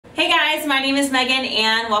my name is Megan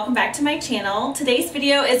and welcome back to my channel. Today's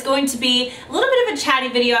video is going to be a little bit of a chatty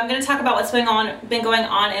video. I'm going to talk about what's been going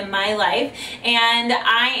on in my life, and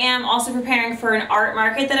I am also preparing for an art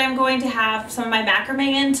market that I'm going to have some of my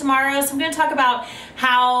macrame in tomorrow. So I'm going to talk about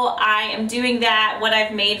how I am doing that, what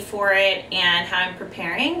I've made for it, and how I'm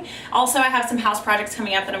preparing. Also, I have some house projects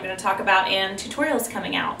coming up that I'm going to talk about and tutorials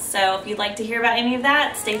coming out. So if you'd like to hear about any of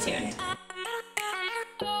that, stay tuned.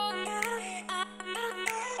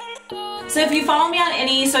 So if you follow me on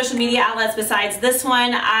any social media outlets besides this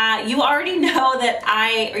one, you already know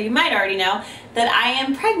that you might already know that I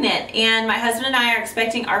am pregnant, and my husband and I are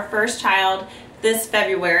expecting our first child this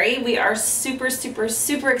February. We are super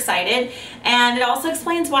excited, and it also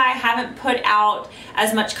explains why I haven't put out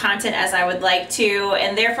as much content as I would like to.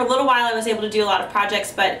 And there for a little while I was able to do a lot of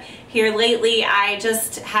projects, but here lately I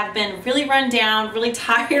just have been really run down, really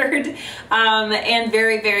tired, and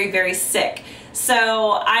very sick.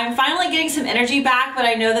 So I'm finally getting some energy back, but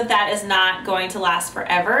I know that that is not going to last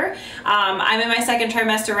forever. I'm in my second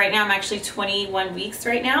trimester right now. I'm actually 21 weeks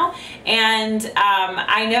right now. And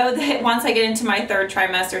I know that once I get into my third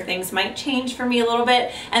trimester, things might change for me a little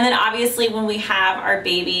bit. And then obviously when we have our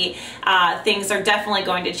baby, things are definitely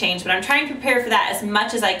going to change. But I'm trying to prepare for that as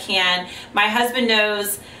much as I can. My husband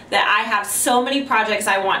knows that I have so many projects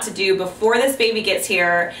I want to do before this baby gets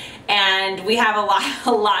here, and we have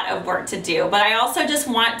a lot of work to do. But I also just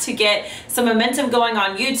want to get some momentum going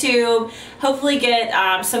on YouTube, hopefully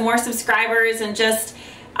get some more subscribers, and just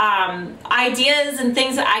ideas and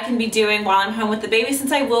things that I can be doing while I'm home with the baby,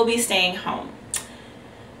 since I will be staying home.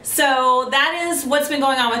 So that is what's been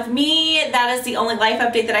going on with me. That is the only life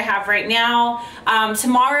update that I have right now.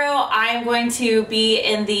 Tomorrow I am going to be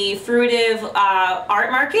in the Fruitive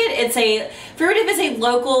art market. Fruitive is a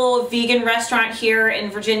local vegan restaurant here in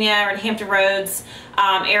Virginia, or in Hampton Roads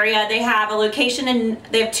area. They have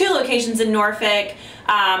they have two locations in Norfolk,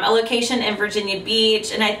 a location in Virginia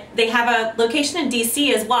Beach, and they have a location in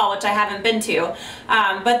DC as well, which I haven't been to.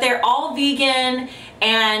 But they're all vegan,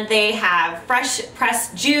 and they have fresh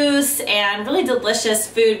pressed juice and really delicious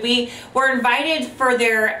food. We were invited for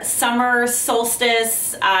their summer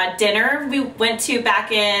solstice dinner we went to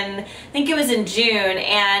back in, I think it was in June,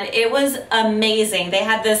 and it was amazing. They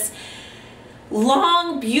had this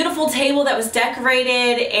long, beautiful table that was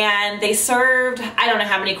decorated, and they served, I don't know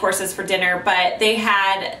how many courses for dinner, but they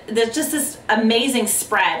had just this amazing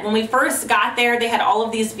spread. When we first got there, they had all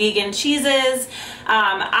of these vegan cheeses.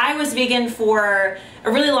 I was vegan for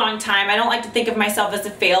a really long time. I don't like to think of myself as a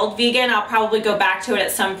failed vegan. I'll probably go back to it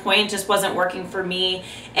at some point. It just wasn't working for me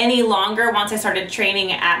any longer. Once I started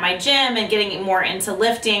training at my gym and getting more into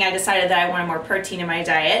lifting, I decided that I wanted more protein in my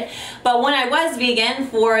diet. But when I was vegan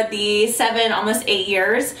for the 7, almost 8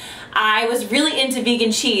 years, I was really into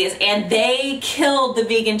vegan cheese, and they killed the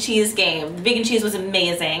vegan cheese game. The vegan cheese was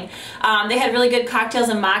amazing. They had really good cocktails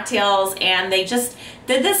and mocktails, and they just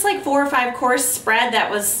did this like 4 or 5 course spread that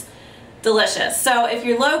was delicious. So if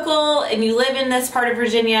you're local and you live in this part of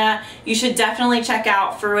Virginia, you should definitely check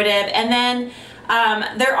out Fruitive. And then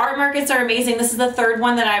their art markets are amazing. This is the 3rd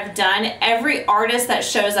one that I've done. Every artist that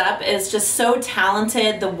shows up is just so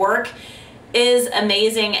talented. The work is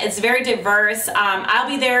amazing. It's very diverse. I'll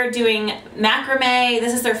be there doing macrame.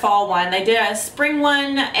 This is their fall one. They did a spring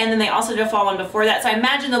one, and then they also did a fall one before that. So I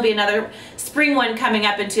imagine there'll be another spring one coming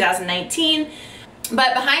up in 2019.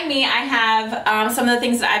 But behind me I have some of the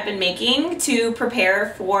things that I've been making to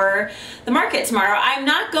prepare for the market tomorrow. I'm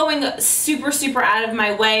not going super out of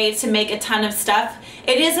my way to make a ton of stuff.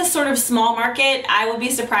 It is a sort of small market. I would be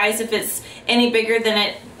surprised if it's any bigger than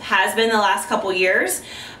it has been the last couple years.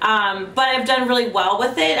 But I've done really well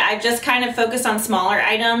with it. I've just kind of focused on smaller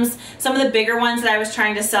items. Some of the bigger ones that I was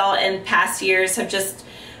trying to sell in past years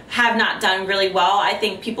have not done really well. I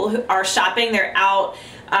think people who are shopping, they're out,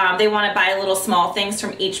 they want to buy little small things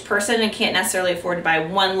from each person and can't necessarily afford to buy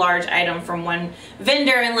one large item from one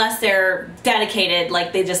vendor unless they're dedicated,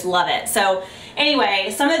 like they just love it. So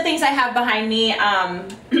anyway, some of the things I have behind me,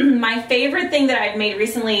 my favorite thing that I've made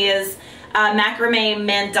recently is macrame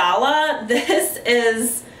mandala. This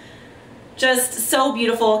is just so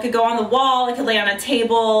beautiful. It could go on the wall, it could lay on a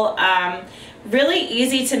table. Really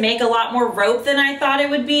easy to make, a lot more rope than I thought it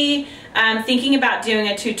would be. I'm thinking about doing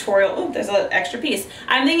a tutorial. Oh, there's an extra piece.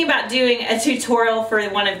 I'm thinking about doing a tutorial for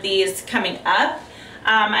one of these coming up.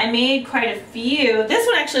 I made quite a few. This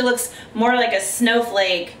one actually looks more like a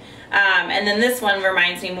snowflake, and then this one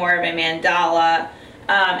reminds me more of a mandala.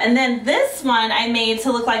 And then this one I made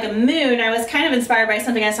to look like a moon. I was kind of inspired by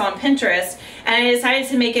something I saw on Pinterest, and I decided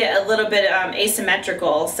to make it a little bit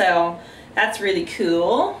asymmetrical, so that's really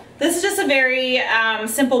cool. This is just a very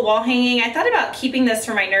simple wall hanging. I thought about keeping this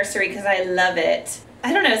for my nursery because I love it.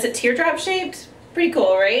 I don't know, is it teardrop shaped? Pretty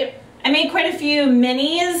cool, right? I made quite a few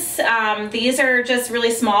minis. These are just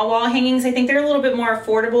really small wall hangings. I think they're a little bit more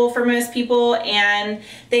affordable for most people, and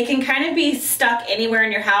they can kind of be stuck anywhere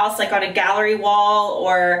in your house, like on a gallery wall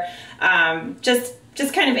or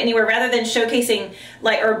just kind of anywhere, rather than showcasing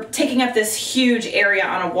like or taking up this huge area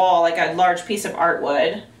on a wall like a large piece of art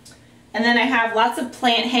would. And then I have lots of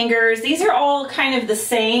plant hangers. These are all kind of the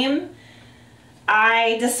same.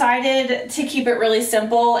 I decided to keep it really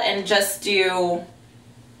simple and just make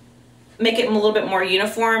it a little bit more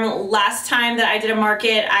uniform. Last time that I did a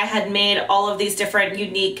market, I had made all of these different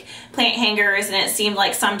unique plant hangers, and it seemed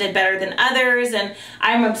like some did better than others, and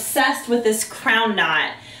I'm obsessed with this crown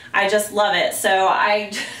knot. I just love it. So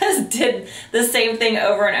I just did the same thing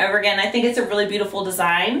over and over again. I think it's a really beautiful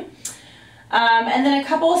design. And then a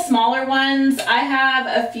couple of smaller ones. I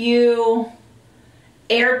have a few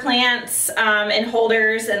air plants in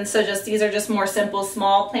holders, and so these are just more simple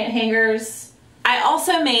small plant hangers. I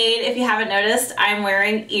also made, if you haven't noticed, I'm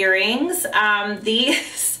wearing earrings.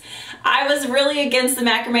 These, I was really against the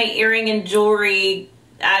macrame earring and jewelry,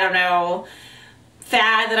 I don't know,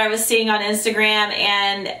 fad that I was seeing on Instagram,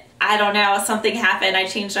 and I don't know, something happened. I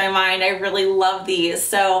changed my mind. I really love these.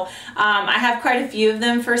 So I have quite a few of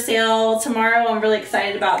them for sale tomorrow. I'm really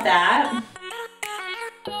excited about that.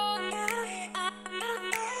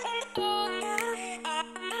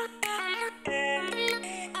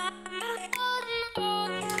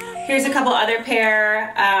 Here's a couple other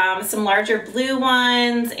pair, some larger blue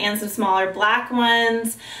ones and some smaller black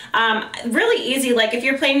ones. Really easy, like if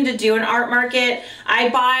you're planning to do an art market, I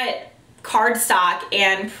bought cardstock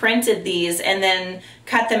and printed these and then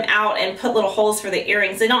cut them out and put little holes for the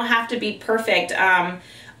earrings. They don't have to be perfect.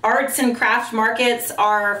 Arts and craft markets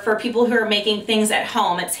are for people who are making things at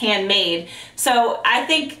home. It's handmade. So I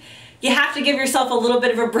think you have to give yourself a little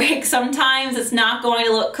bit of a break sometimes. It's not going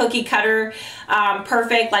to look cookie cutter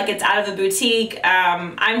perfect like it's out of a boutique.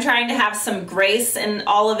 I'm trying to have some grace in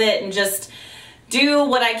all of it and just do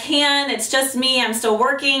what I can. It's just me. I'm still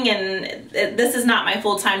working, and this is not my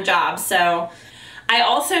full-time job. So I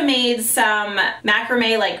also made some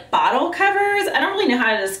macrame like bottle covers. I don't really know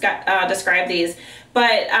how to describe these,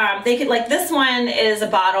 but they could, like, this one is a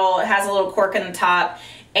bottle. It has a little cork in the top.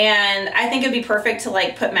 And I think it'd be perfect to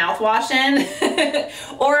like put mouthwash in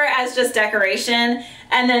or as just decoration.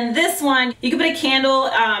 And then this one, you could put a candle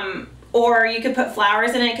or you could put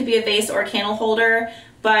flowers in it. It could be a vase or a candle holder.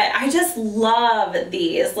 But I just love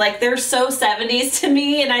these. Like, they're so 70s to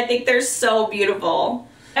me, and I think they're so beautiful.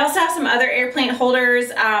 I also have some other air plant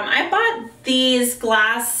holders. I bought these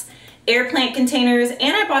glass air plant containers,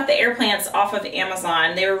 and I bought the air plants off of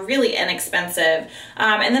Amazon. They were really inexpensive.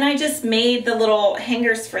 And then I just made the little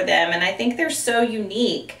hangers for them, and I think they're so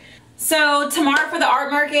unique. So tomorrow for the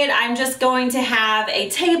art market, I'm just going to have a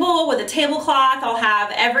table with a tablecloth. I'll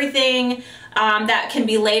have everything that can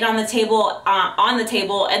be laid on the table,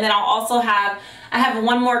 and then I'll also have, I have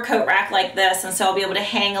one more coat rack like this, and so I'll be able to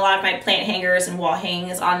hang a lot of my plant hangers and wall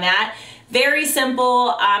hangings on that. Very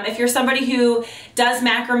simple. If you're somebody who does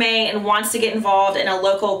macrame and wants to get involved in a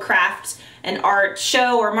local craft and art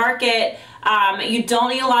show or market, you don't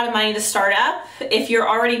need a lot of money to start up. If you're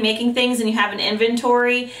already making things and you have an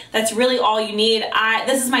inventory, that's really all you need.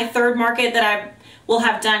 This is my third market that I will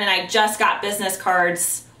have done, and I just got business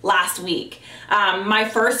cards last week. My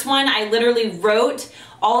first one, I literally wrote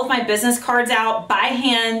all of my business cards out by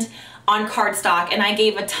hand on cardstock, and I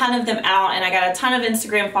gave a ton of them out, and I got a ton of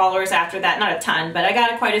Instagram followers after that. Not a ton, but I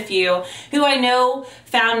got quite a few who I know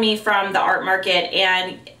found me from the art market.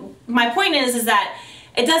 And my point is that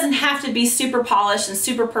it doesn't have to be super polished and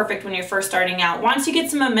super perfect when you're first starting out. Once you get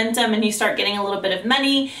some momentum and you start getting a little bit of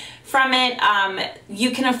money from it,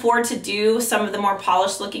 you can afford to do some of the more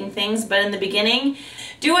polished looking things. But in the beginning,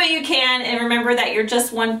 do what you can, and remember that you're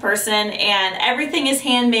just one person and everything is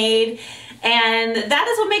handmade. And that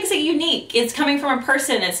is what makes it unique. It's coming from a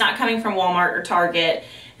person. It's not coming from Walmart or Target.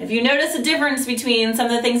 If you notice a difference between some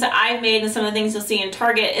of the things that I've made and some of the things you'll see in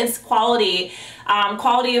Target, it's quality.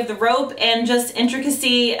 Quality of the rope and just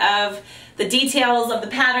intricacy of the details of the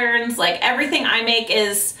patterns. Like, everything I make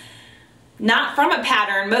is not from a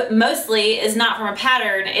pattern. Mostly is not from a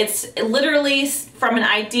pattern. It's literally from an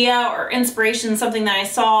idea or inspiration, something that I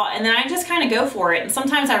saw, and then I just kind of go for it. And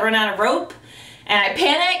sometimes I run out of rope and I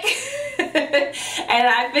panic and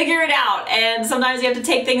I figure it out. And sometimes you have to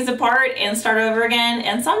take things apart and start over again.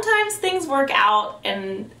 And sometimes things work out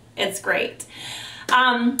and it's great.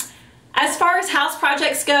 As far as house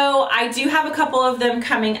projects go, I do have a couple of them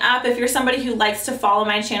coming up. If you're somebody who likes to follow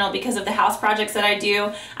my channel because of the house projects that I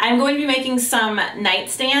do, I'm going to be making some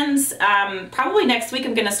nightstands. Probably next week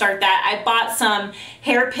I'm going to start that. I bought some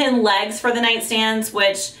hairpin legs for the nightstands,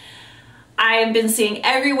 which I've been seeing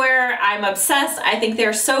everywhere. I'm obsessed. I think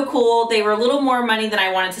they're so cool. They were a little more money than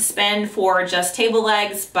I wanted to spend for just table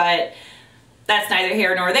legs, but that's neither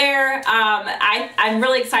here nor there. I'm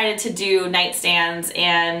really excited to do nightstands,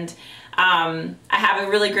 and I have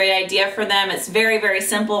a really great idea for them. It's very, very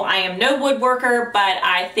simple. I am no woodworker, but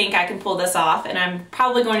I think I can pull this off, and I'm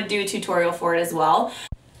probably going to do a tutorial for it as well.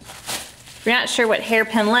 If you're not sure what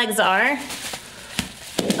hairpin legs are,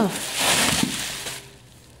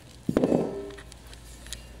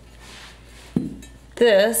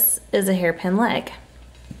 this is a hairpin leg.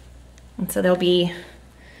 And so there'll be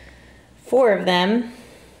 4 of them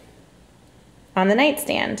on the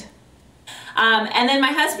nightstand. And then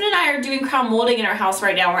my husband and I are doing crown molding in our house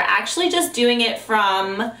right now. We're actually just doing it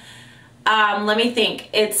from, let me think,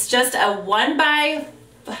 it's just a 1 by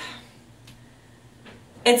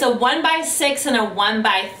 6 and a 1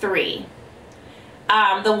 by 3.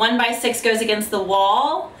 The 1 by 6 goes against the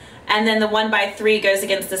wall, and then the 1 by 3 goes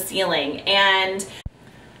against the ceiling. And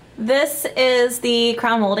this is the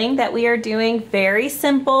crown molding that we are doing. Very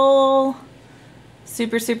simple.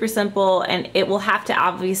 Super, super simple, and it will have to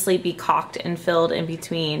obviously be caulked and filled in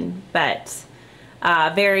between, but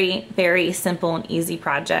very, very simple and easy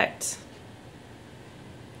project.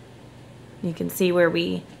 You can see where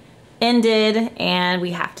we ended, and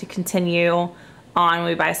we have to continue on when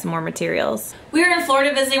we buy some more materials. We were in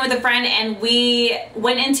Florida visiting with a friend, and we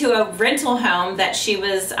went into a rental home that she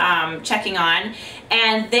was checking on,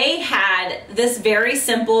 and they had this very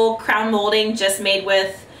simple crown molding just made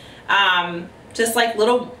with just like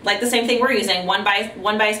the same thing we're using, 1 by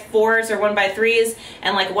 4s or 1 by 3s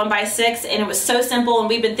and like 1 by 6, and it was so simple. And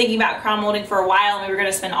we've been thinking about crown molding for a while, and we were going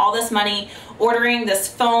to spend all this money ordering this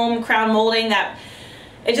foam crown molding that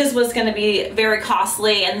it just was going to be very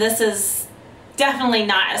costly, and this is definitely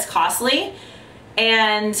not as costly,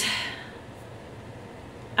 and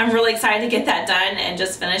I'm really excited to get that done and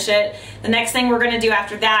just finish it. The next thing we're going to do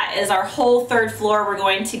after that is our whole 3rd floor. We're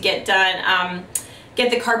going to get done, get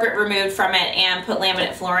the carpet removed from it and put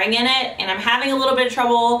laminate flooring in it, and I'm having a little bit of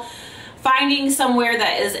trouble finding somewhere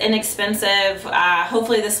that is inexpensive.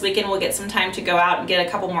 Hopefully this weekend we'll get some time to go out and get a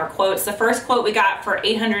couple more quotes. The first quote we got for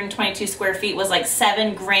 822 square feet was like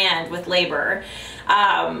 $7 grand with labor.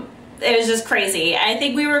 It was just crazy. I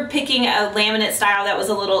think we were picking a laminate style that was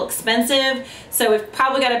a little expensive, so we've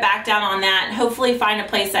probably got to back down on that and hopefully find a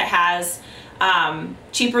place that has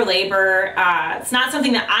cheaper labor. It's not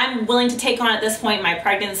something that I'm willing to take on at this point in my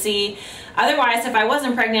pregnancy. Otherwise, if I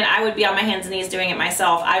wasn't pregnant, I would be on my hands and knees doing it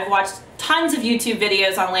myself. I've watched tons of YouTube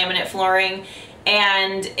videos on laminate flooring,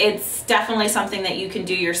 and it's definitely something that you can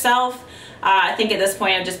do yourself. I think at this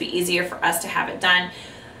point it would just be easier for us to have it done.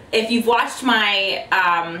 If you've watched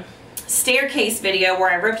my staircase video where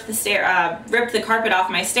I ripped the carpet off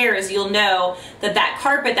my stairs, you'll know that that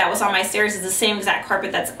carpet that was on my stairs is the same exact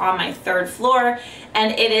carpet that's on my 3rd floor,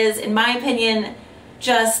 and it is, in my opinion,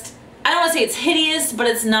 just, I don't want to say it's hideous, but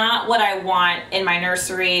it's not what I want in my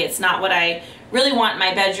nursery. It's not what I really want in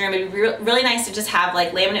my bedroom. It'd be really nice to just have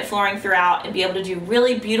like laminate flooring throughout and be able to do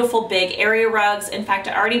really beautiful big area rugs. In fact,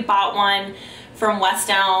 I already bought one from West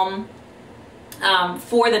Elm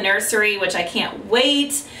for the nursery, which I can't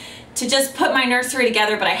wait to just put my nursery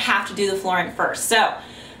together, but I have to do the flooring first. So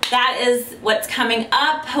that is what's coming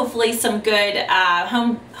up. Hopefully some good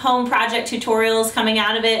home project tutorials coming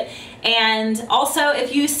out of it. And also,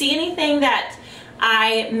 if you see anything that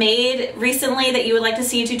I made recently that you would like to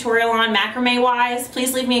see a tutorial on macrame wise,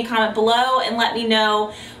 please leave me a comment below and let me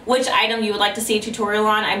know which item you would like to see a tutorial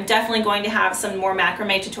on. I'm definitely going to have some more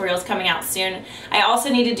macrame tutorials coming out soon. I also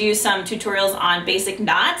need to do some tutorials on basic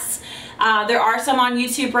knots. There are some on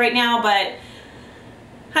YouTube right now, but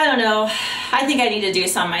I don't know. I think I need to do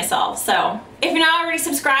some myself. So if you're not already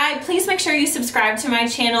subscribed, please make sure you subscribe to my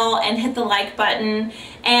channel and hit the like button.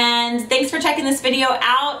 And thanks for checking this video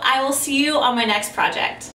out. I will see you on my next project.